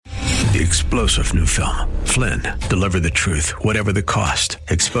The explosive new film, Flynn, deliver the truth, whatever the cost,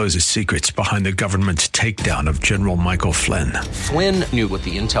 exposes secrets behind the government's takedown of General Michael Flynn. Flynn knew what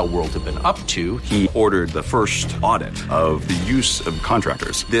the intel world had been up to. He ordered the first audit of the use of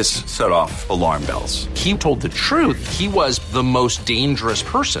contractors. This set off alarm bells. He told the truth. He was the most dangerous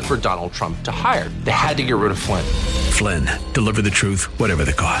person for Donald Trump to hire. They had to get rid of Flynn. Flynn, deliver the truth, whatever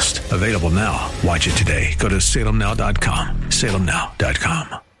the cost. Available now. Watch it today. Go to salemnow.com.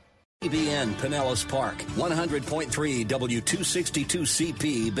 salemnow.com. TBN Pinellas Park, 100.3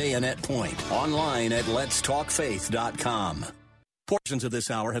 W262CP Bayonet Point. Online at letstalkfaith.com. Portions of this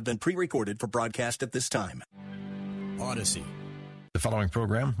hour have been pre-recorded for broadcast at this time. Odyssey. The following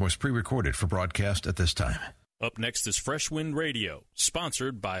program was pre-recorded for broadcast at this time. Up next is Fresh Wind Radio,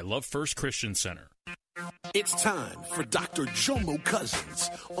 sponsored by Love First Christian Center. It's time for Dr. Jomo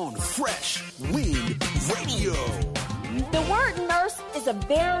Cousins on Fresh Wind Radio. The word nurse is a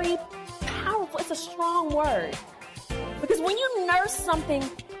very powerful, it's a strong word. Because when you nurse something,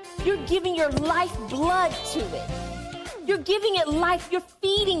 you're giving your life blood to it. You're giving it life, you're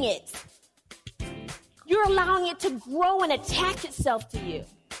feeding it. You're allowing it to grow and attach itself to you.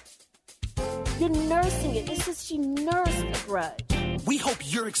 You're nursing it. This is, she nursed the grudge. We hope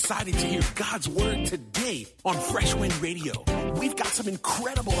you're excited to hear God's word today on Fresh Wind Radio. We've got some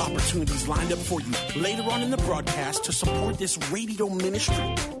incredible opportunities lined up for you later on in the broadcast to support this radio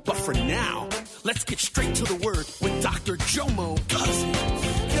ministry. But for now, let's get straight to the word with Dr. Jomo Cousins.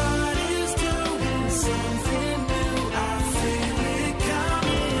 God is doing something new. I feel it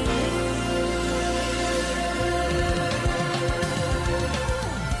coming.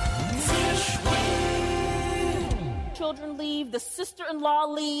 Children leave, the sister-in-law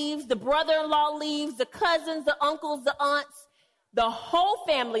leaves, the brother-in-law leaves, the cousins, the uncles, the aunts, the whole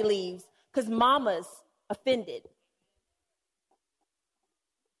family leaves because mama's offended.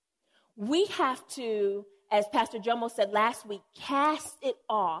 We have to, as Pastor Jomo said last week, cast it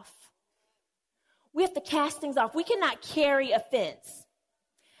off. We have to cast things off. We cannot carry offense.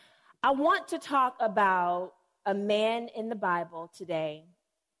 I want to talk about a man in the Bible today.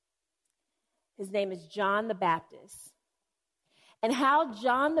 His name is John the Baptist. And how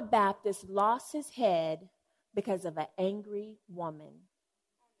John the Baptist lost his head because of an angry woman.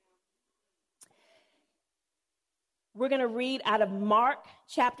 We're going to read out of Mark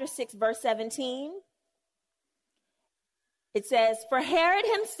chapter 6, verse 17. It says, "For Herod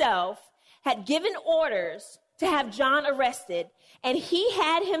himself had given orders to have John arrested, and he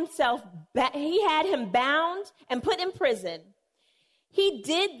had him bound and put in prison. He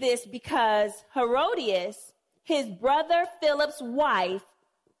did this because Herodias, his brother Philip's wife,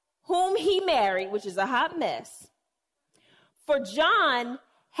 whom he married," which is a hot mess, "for John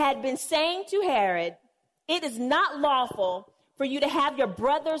had been saying to Herod, 'It is not lawful for you to have your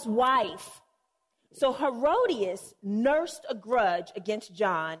brother's wife.' So Herodias nursed a grudge against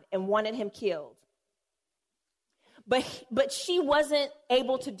John and wanted him killed. But she wasn't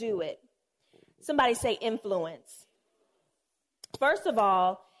able to do it." Somebody say influence. First of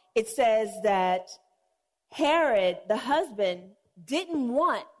all, it says that Herod, the husband, didn't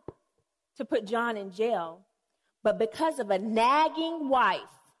want to put John in jail, but because of a nagging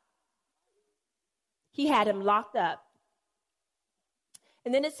wife, he had him locked up.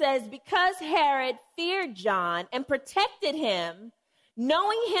 And then it says, because Herod feared John and protected him,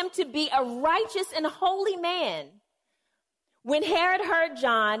 knowing him to be a righteous and holy man. When Herod heard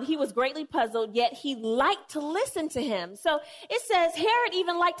John, he was greatly puzzled, yet he liked to listen to him. So it says Herod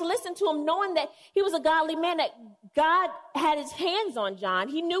even liked to listen to him, knowing that he was a godly man, that God had his hands on John.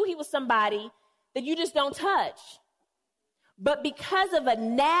 He knew he was somebody that you just don't touch. But because of a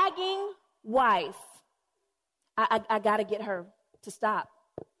nagging wife, I got to get her to stop.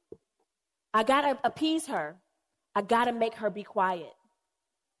 I got to appease her. I got to make her be quiet.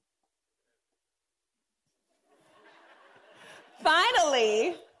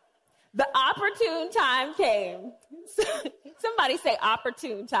 Finally, the opportune time came. Somebody say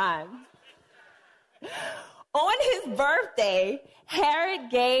opportune time. On his birthday, Herod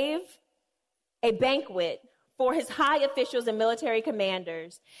gave a banquet for his high officials and military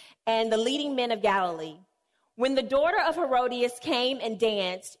commanders and the leading men of Galilee. When the daughter of Herodias came and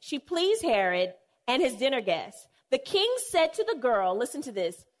danced, she pleased Herod and his dinner guests. The king said to the girl, listen to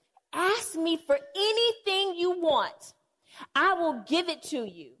this, "Ask me for anything you want. I will give it to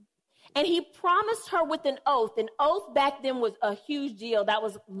you." And he promised her with an oath. An oath back then was a huge deal. That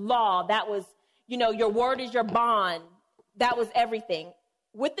was law. That was, your word is your bond. That was everything.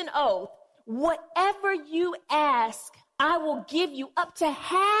 With an oath, whatever you ask, I will give you, up to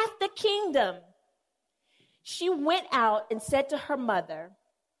half the kingdom. She went out and said to her mother,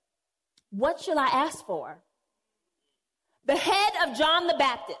 What shall I ask for? The head of John the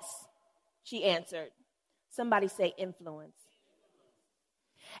Baptist, she answered. Somebody say influence.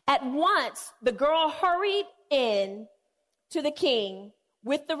 At once, the girl hurried in to the king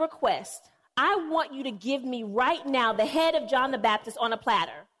with the request, I want you to give me right now the head of John the Baptist on a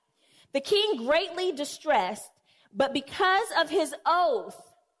platter. The king, greatly distressed, but because of his oath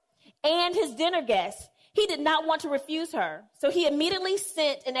and his dinner guests, he did not want to refuse her. So he immediately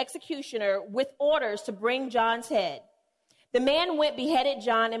sent an executioner with orders to bring John's head. The man went, beheaded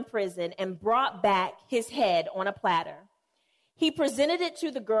John in prison, and brought back his head on a platter. He presented it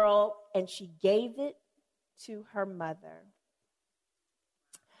to the girl, and she gave it to her mother.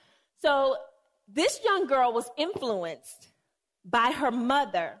 So this young girl was influenced by her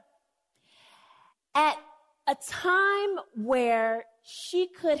mother at a time where she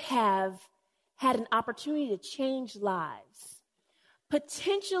could have had an opportunity to change lives,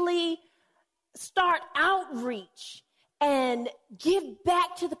 potentially start outreach and give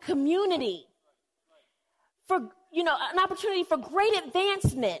back to the community for, an opportunity for great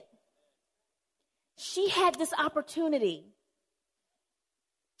advancement. She had this opportunity.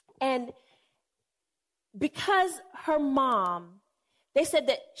 And because her mom, they said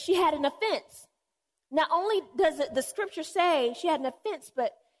that she had an offense. Not only does the scripture say she had an offense,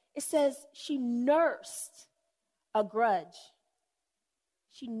 but it says she nursed a grudge.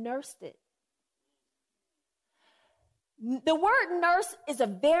 She nursed it. The word nurse is a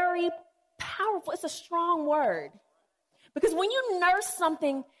very powerful, it's a strong word. Because when you nurse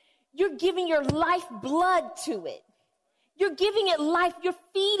something, you're giving your life blood to it. You're giving it life. You're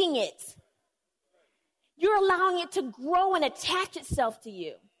feeding it. You're allowing it to grow and attach itself to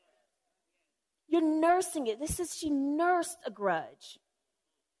you. You're nursing it. This is, she nursed a grudge.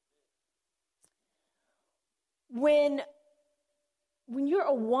 When you're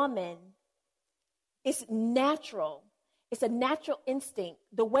a woman, it's natural. It's a natural instinct.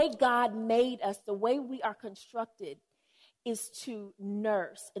 The way God made us, the way we are constructed, is to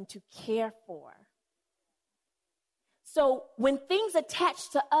nurse and to care for. So when things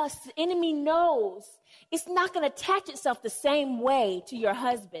attach to us, the enemy knows it's not going to attach itself the same way to your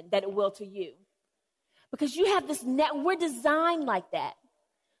husband that it will to you. Because you have this net, we're designed like that,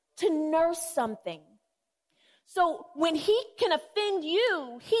 to nurse something. So when he can offend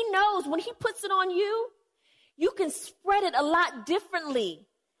you, he knows when he puts it on you, you can spread it a lot differently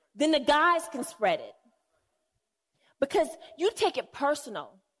than the guys can spread it. Because you take it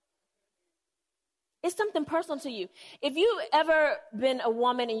personal. It's something personal to you. If you've ever been a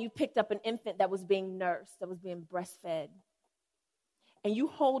woman and you picked up an infant that was being nursed, that was being breastfed, and you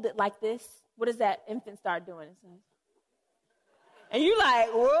hold it like this, what does that infant start doing? And you're like,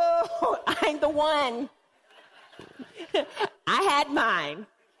 whoa, I ain't the one. I had mine.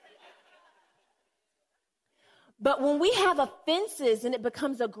 But when we have offenses and it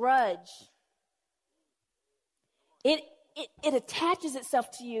becomes a grudge, it attaches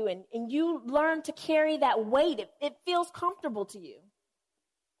itself to you, and you learn to carry that weight. It feels comfortable to you.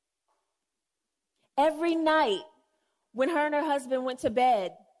 Every night when her and her husband went to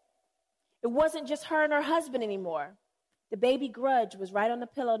bed, it wasn't just her and her husband anymore. The baby grudge was right on the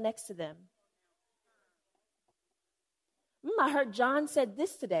pillow next to them. I heard John said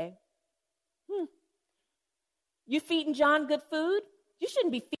this today. You feeding John good food? You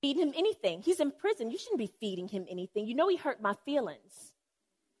shouldn't be feeding him anything. He's in prison. You shouldn't be feeding him anything. You know he hurt my feelings.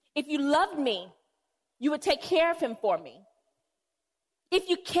 If you loved me, you would take care of him for me. If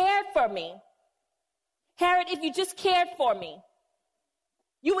you cared for me, Herod, if you just cared for me,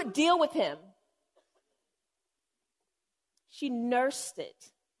 you would deal with him. She nursed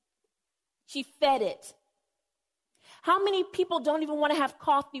it. She fed it. How many people don't even want to have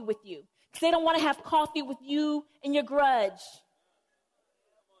coffee with you? Because they don't want to have coffee with you and your grudge.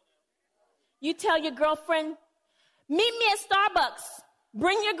 You tell your girlfriend, meet me at Starbucks.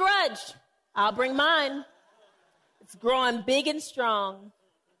 Bring your grudge. I'll bring mine. It's growing big and strong.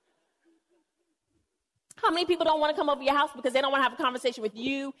 How many people don't want to come over your house because they don't want to have a conversation with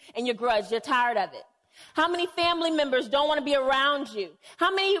you and your grudge? They're tired of it. How many family members don't want to be around you?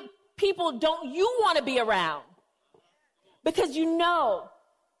 How many people don't you want to be around? Because you know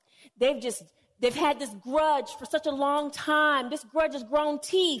they've had this grudge for such a long time. This grudge has grown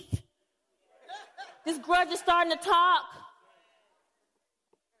teeth. This grudge is starting to talk.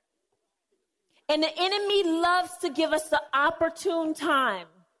 And the enemy loves to give us the opportune time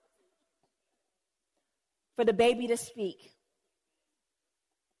for the baby to speak.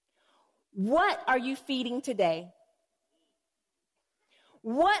 What are you feeding today?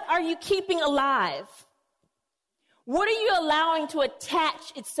 What are you keeping alive? What are you allowing to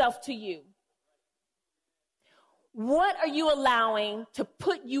attach itself to you? What are you allowing to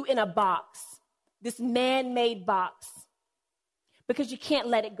put you in a box, this man-made box, because you can't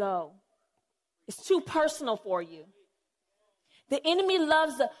let it go? It's too personal for you. The enemy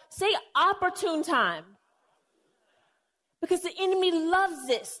loves say opportune time, because the enemy loves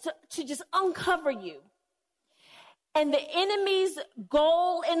this to just uncover you. And the enemy's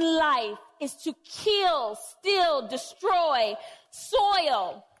goal in life is to kill, steal, destroy,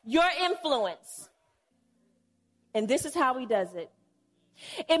 soil your influence. And this is how he does it.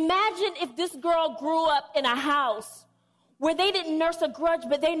 Imagine if this girl grew up in a house where they didn't nurse a grudge,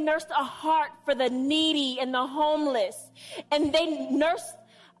 but they nursed a heart for the needy and the homeless. And they nursed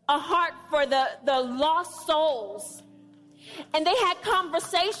a heart for the lost souls. And they had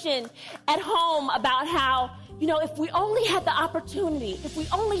conversation at home about how, if we only had the opportunity, if we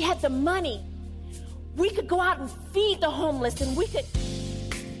only had the money, we could go out and feed the homeless, and we could.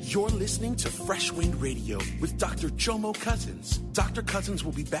 You're listening to Fresh Wind Radio with Dr. Jomo Cousins. Dr. Cousins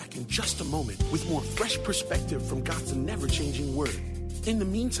will be back in just a moment with more fresh perspective from God's never-changing word. In the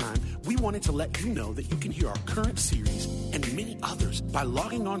meantime, we wanted to let you know that you can hear our current series and many others by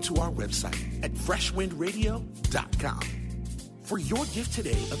logging on to our website at freshwindradio.com. For your gift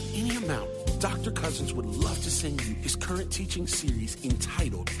today of any amount, Dr. Cousins would love to send you his current teaching series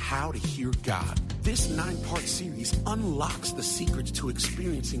entitled How to Hear God. This 9-part series unlocks the secrets to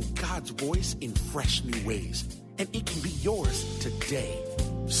experiencing God's voice in fresh new ways, and it can be yours today.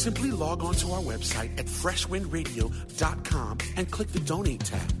 Simply log on to our website at freshwindradio.com and click the Donate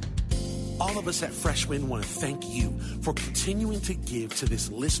tab. All of us at Fresh Wind want to thank you for continuing to give to this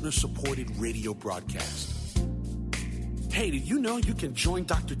listener-supported radio broadcast. Hey, did you know you can join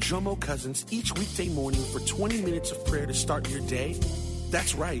Dr. Jomo Cousins each weekday morning for 20 minutes of prayer to start your day?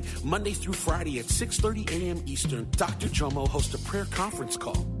 That's right. Monday through Friday at 6:30 a.m. Eastern, Dr. Jomo hosts a prayer conference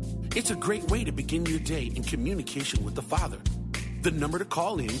call. It's a great way to begin your day in communication with the Father. The number to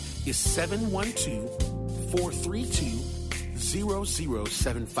call in is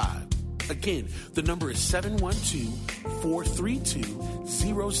 712-432-0075. Again, the number is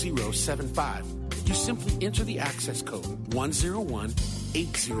 712-432-0075. You simply enter the access code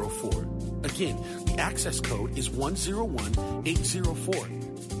 101804. Again, the access code is 101804.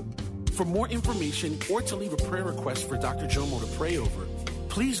 For more information or to leave a prayer request for Dr. Jomo to pray over,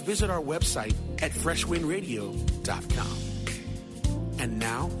 please visit our website at freshwindradio.com. And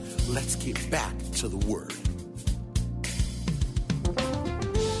now, let's get back to the Word.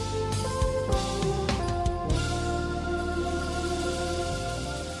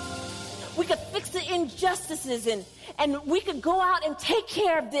 We could fix the injustices, and we could go out and take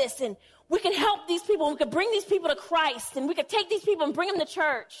care of this, and we could help these people, and we could bring these people to Christ, and we could take these people and bring them to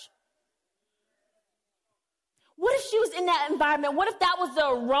church. What if she was in that environment? What if that was the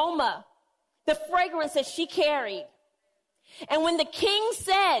aroma, the fragrance that she carried? And when the king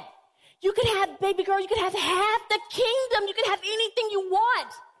said, you could have, baby girl, you could have half the kingdom, you could have anything you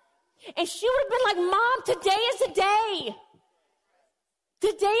want. And she would have been like, Mom, today is the day.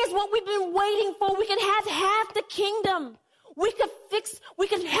 Today is what we've been waiting for. We could have half the kingdom. We could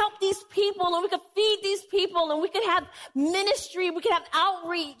help these people, and we could feed these people, and we could have ministry, we could have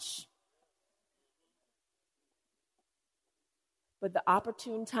outreach. But the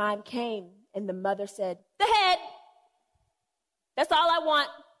opportune time came, and the mother said, the head. That's all I want.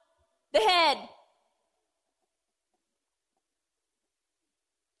 The head.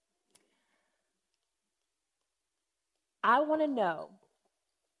 I want to know,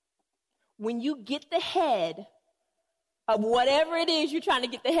 when you get the head of whatever it is you're trying to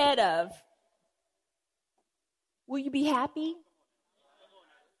get the head of, will you be happy?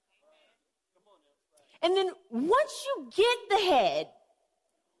 And then once you get the head,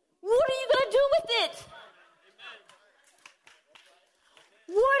 what are you going to do with it?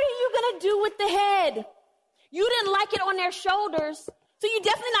 What are you going to do with the head? You didn't like it on their shoulders, so you're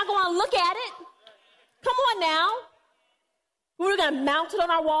definitely not going to look at it. Come on now. We're going to mount it on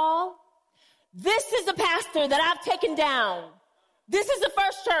our wall. This is the pastor that I've taken down. This is the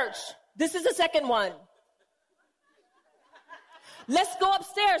first church. This is the second one. Let's go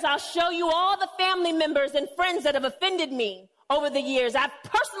upstairs. I'll show you all the family members and friends that have offended me over the years. I've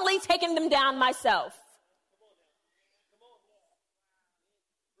personally taken them down myself.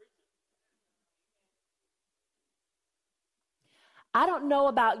 I don't know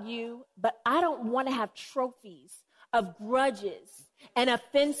about you, but I don't want to have trophies of grudges and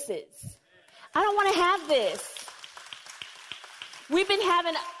offenses. I don't want to have this. We've been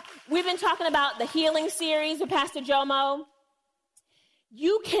talking about the healing series with Pastor Jomo.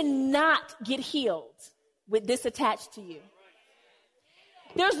 You cannot get healed with this attached to you.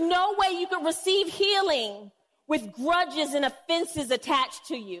 There's no way you can receive healing with grudges and offenses attached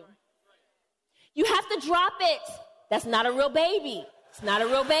to you. You have to drop it. That's not a real baby. It's not a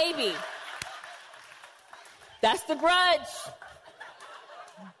real baby. That's the grudge.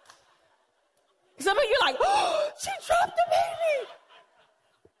 Some of you are like, oh, she dropped the baby.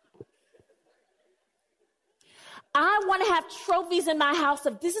 I want to have trophies in my house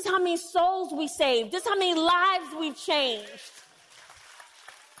of this is how many souls we saved. This is how many lives we've changed.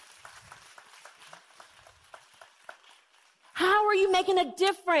 How are you making a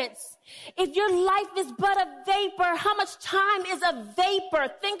difference? If your life is but a vapor, how much time is a vapor?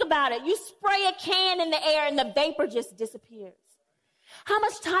 Think about it. You spray a can in the air and the vapor just disappears. How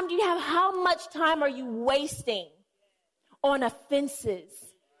much time do you have? How much time are you wasting on offenses?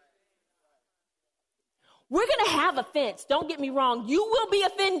 We're going to have offense. Don't get me wrong. You will be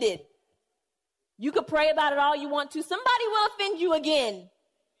offended. You could pray about it all you want to. Somebody will offend you again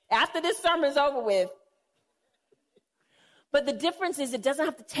after this sermon's over with. But the difference is it doesn't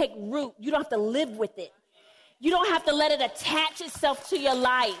have to take root. You don't have to live with it. You don't have to let it attach itself to your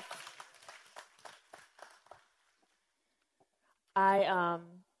life.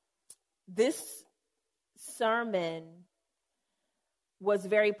 This sermon was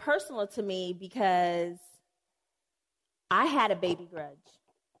very personal to me because I had a baby grudge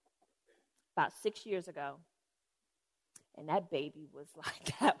about 6 years ago. And that baby was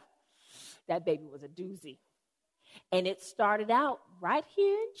like that. That baby was a doozy. And it started out right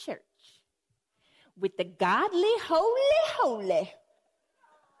here in church with the godly, holy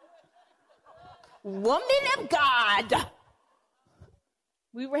woman of God.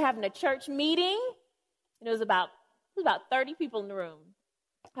 We were having a church meeting, and it was about 30 people in the room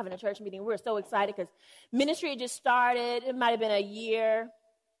having a church meeting. We were so excited because ministry had just started. It might have been a year.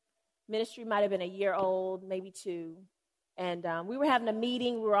 Ministry might have been a year old, maybe 2. And we were having a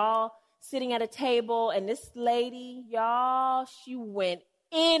meeting. We were all sitting at a table, and this lady, y'all, she went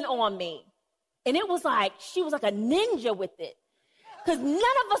in on me. And it was like, she was like a ninja with it. Because none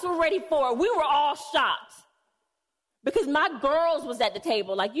of us were ready for it. We were all shocked. Because my girls was at the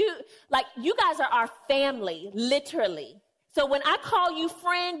table. Like you guys are our family, literally. So when I call you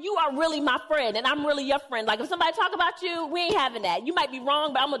friend, you are really my friend, and I'm really your friend. Like if somebody talk about you, we ain't having that. You might be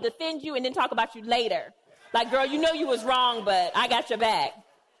wrong, but I'm going to defend you and then talk about you later. Like, girl, you know you was wrong, but I got your back.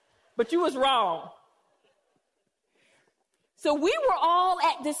 But you was wrong. So we were all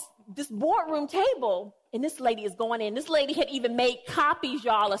at this boardroom table, and this lady is going in. This lady had even made copies,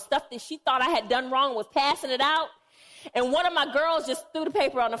 y'all, of stuff that she thought I had done wrong, was passing it out. And one of my girls just threw the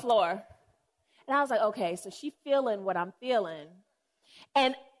paper on the floor. And I was like, okay, so she feeling what I'm feeling.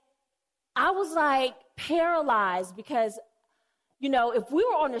 And I was like paralyzed because, you know, if we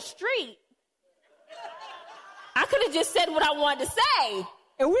were on the street, I could have just said what I wanted to say.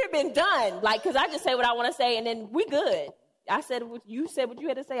 And we'd have been done. Like, because I just say what I want to say, and then we good. I said what you said, what you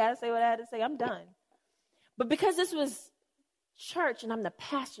had to say. I say what I had to say. I'm done. But because this was church and I'm the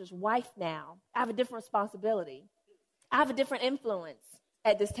pastor's wife now, I have a different responsibility. I have a different influence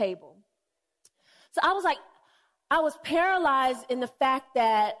at this table. So I was like, I was paralyzed in the fact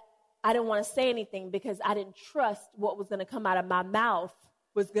that I didn't want to say anything because I didn't trust what was going to come out of my mouth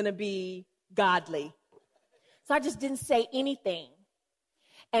was going to be godly. So I just didn't say anything.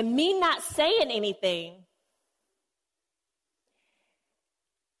 And me not saying anything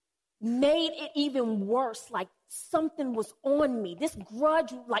made it even worse. Like something was on me. This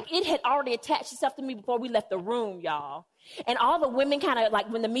grudge, like it had already attached itself to me before we left the room, y'all. And all the women kind of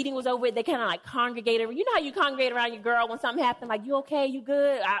like when the meeting was over, they kind of like congregated. You know how you congregate around your girl when something happened? Like, you okay? You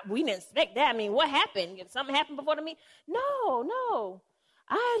good? We didn't expect that. I mean, what happened? Did something happen before the meeting? No.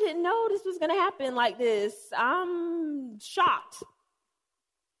 I didn't know this was going to happen like this. I'm shocked.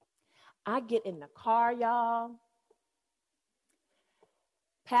 I get in the car, y'all.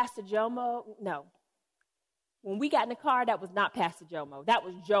 Pastor Jomo, no. When we got in the car, that was not Pastor Jomo. That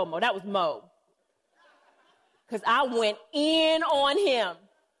was Jomo. That was Mo. Because I went in on him.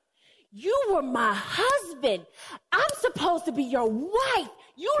 You were my husband. I'm supposed to be your wife.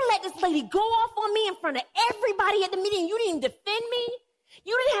 You let this lady go off on me in front of everybody at the meeting. You didn't defend me.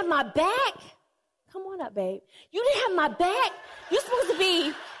 You didn't have my back. Come on up, babe. You didn't have my back. You're supposed to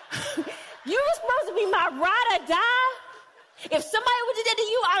be... You were supposed to be my ride or die. If somebody would have did that to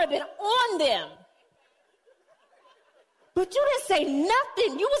you, I would have been on them. But you didn't say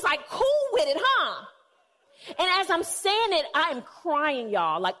nothing. You was like cool with it, huh? And as I'm saying it, I'm crying,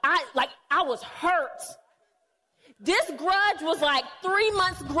 y'all. Like I was hurt. This grudge was like 3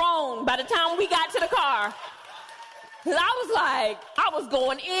 months grown by the time we got to the car. Because I was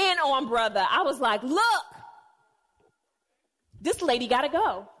going in on brother. I was like, look, this lady got to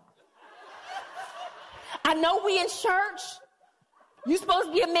go. I know we in church. You supposed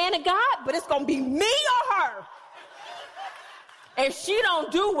to be a man of God, but it's going to be me or her. If she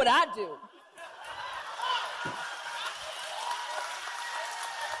don't do what I do.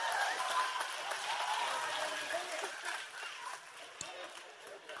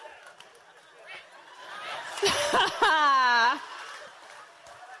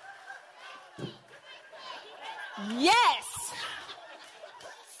 Yes.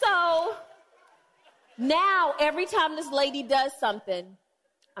 So now every time this lady does something,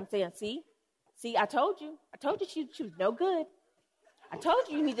 I'm saying, see, I told you she was no good. I told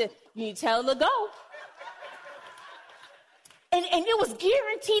you you need to tell her to go. And it was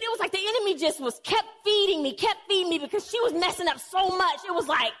guaranteed. It was like the enemy just kept feeding me because she was messing up so much. It was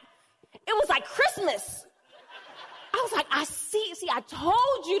like Christmas. I was like, I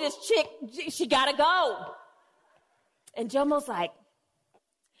told you this chick, she gotta go. And Jomo's like,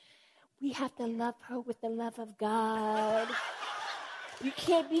 we have to love her with the love of God. You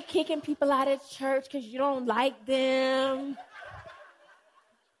can't be kicking people out of church because you don't like them.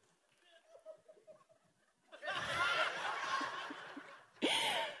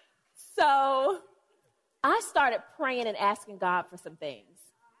 So I started praying and asking God for some things.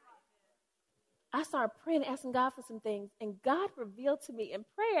 And God revealed to me in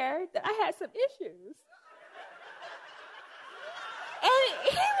prayer that I had some issues. And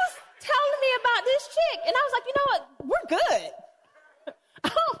he was telling me about this chick. And I was like, you know what? We're good.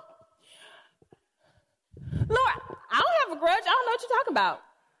 Lord, I don't have a grudge. I don't know what you're talking about.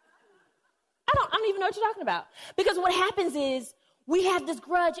 I don't even know what you're talking about. Because what happens is we have this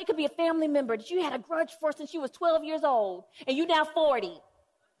grudge. It could be a family member that you had a grudge for since you was 12 years old. And you now 40.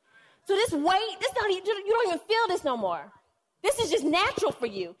 So this weight, you don't even feel this no more. This is just natural for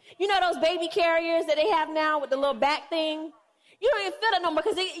you. You know those baby carriers that they have now with the little back thing? You don't even feel it no more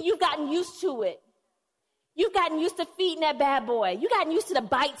because you've gotten used to it. You've gotten used to feeding that bad boy. You've gotten used to the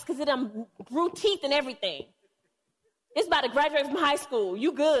bites because it done grew teeth and everything. It's about to graduate from high school.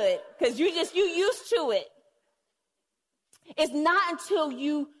 You good because you used to it. It's not until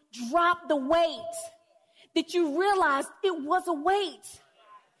you drop the weight that you realize it was a weight.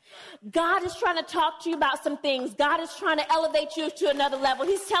 God is trying to talk to you about some things. God is trying to elevate you to another level.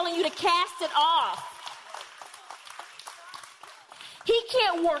 He's telling you to cast it off. He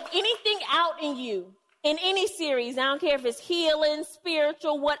can't work anything out in you in any series. I don't care if it's healing,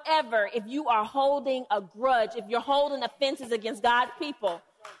 spiritual, whatever. If you are holding a grudge, if you're holding offenses against God's people,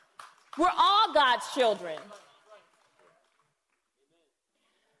 we're all God's children.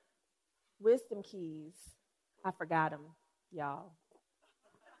 Wisdom keys. I forgot them, y'all.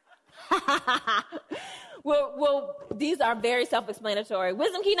 Well, these are very self-explanatory.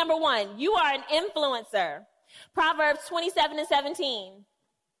 Wisdom key number 1, you are an influencer. Proverbs 27:17.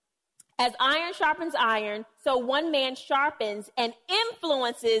 As iron sharpens iron, so one man sharpens and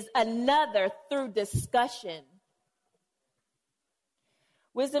influences another through discussion.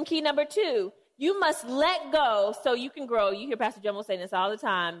 Wisdom key number 2, you must let go so you can grow. You hear Pastor Jomo saying this all the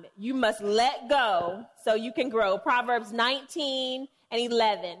time. You must let go so you can grow. Proverbs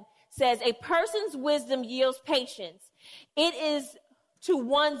 19:11 says, a person's wisdom yields patience. It is to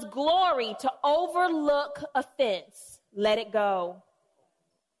one's glory to overlook offense. Let it go.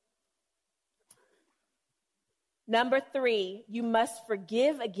 Number 3, you must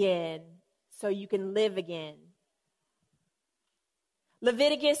forgive again so you can live again.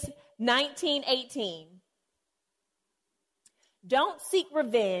 Leviticus 19:18. Don't seek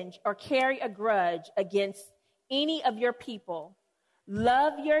revenge or carry a grudge against any of your people.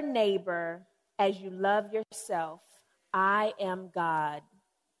 Love your neighbor as you love yourself. I am God.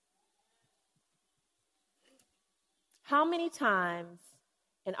 How many times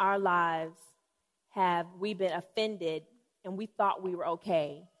in our lives have we been offended and we thought we were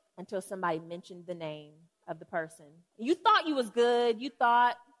okay until somebody mentioned the name of the person? You thought you was good. You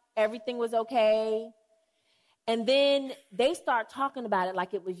thought everything was okay. And then they start talking about it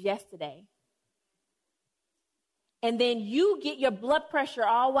like it was yesterday. And then you get your blood pressure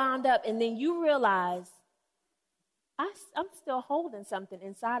all wound up, and then you realize, I'm still holding something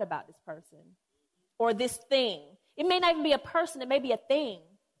inside about this person or this thing. It may not even be a person. It may be a thing.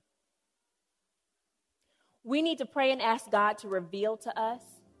 We need to pray and ask God to reveal to us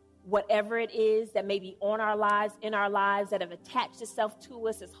whatever it is that may be on our lives, in our lives, that have attached itself to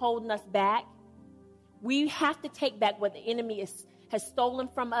us, is holding us back. We have to take back what the enemy has stolen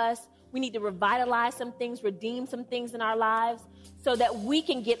from us. We need to revitalize some things, redeem some things in our lives so that we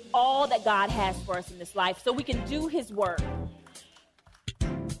can get all that God has for us in this life, so we can do his work.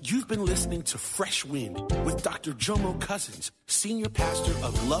 You've been listening to Fresh Wind with Dr. Jomo Cousins, Senior Pastor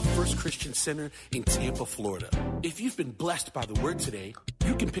of Love First Christian Center in Tampa, Florida. If you've been blessed by the word today,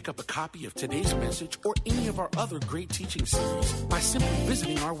 you can pick up a copy of today's message or any of our other great teaching series by simply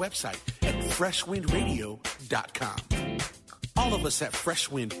visiting our website at freshwindradio.com. All of us at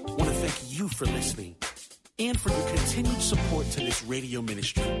Fresh Wind want to thank you for listening and for your continued support to this radio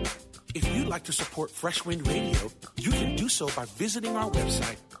ministry. If you'd like to support Fresh Wind Radio, you can do so by visiting our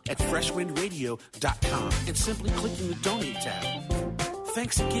website at freshwindradio.com and simply clicking the Donate tab.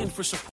 Thanks again for supporting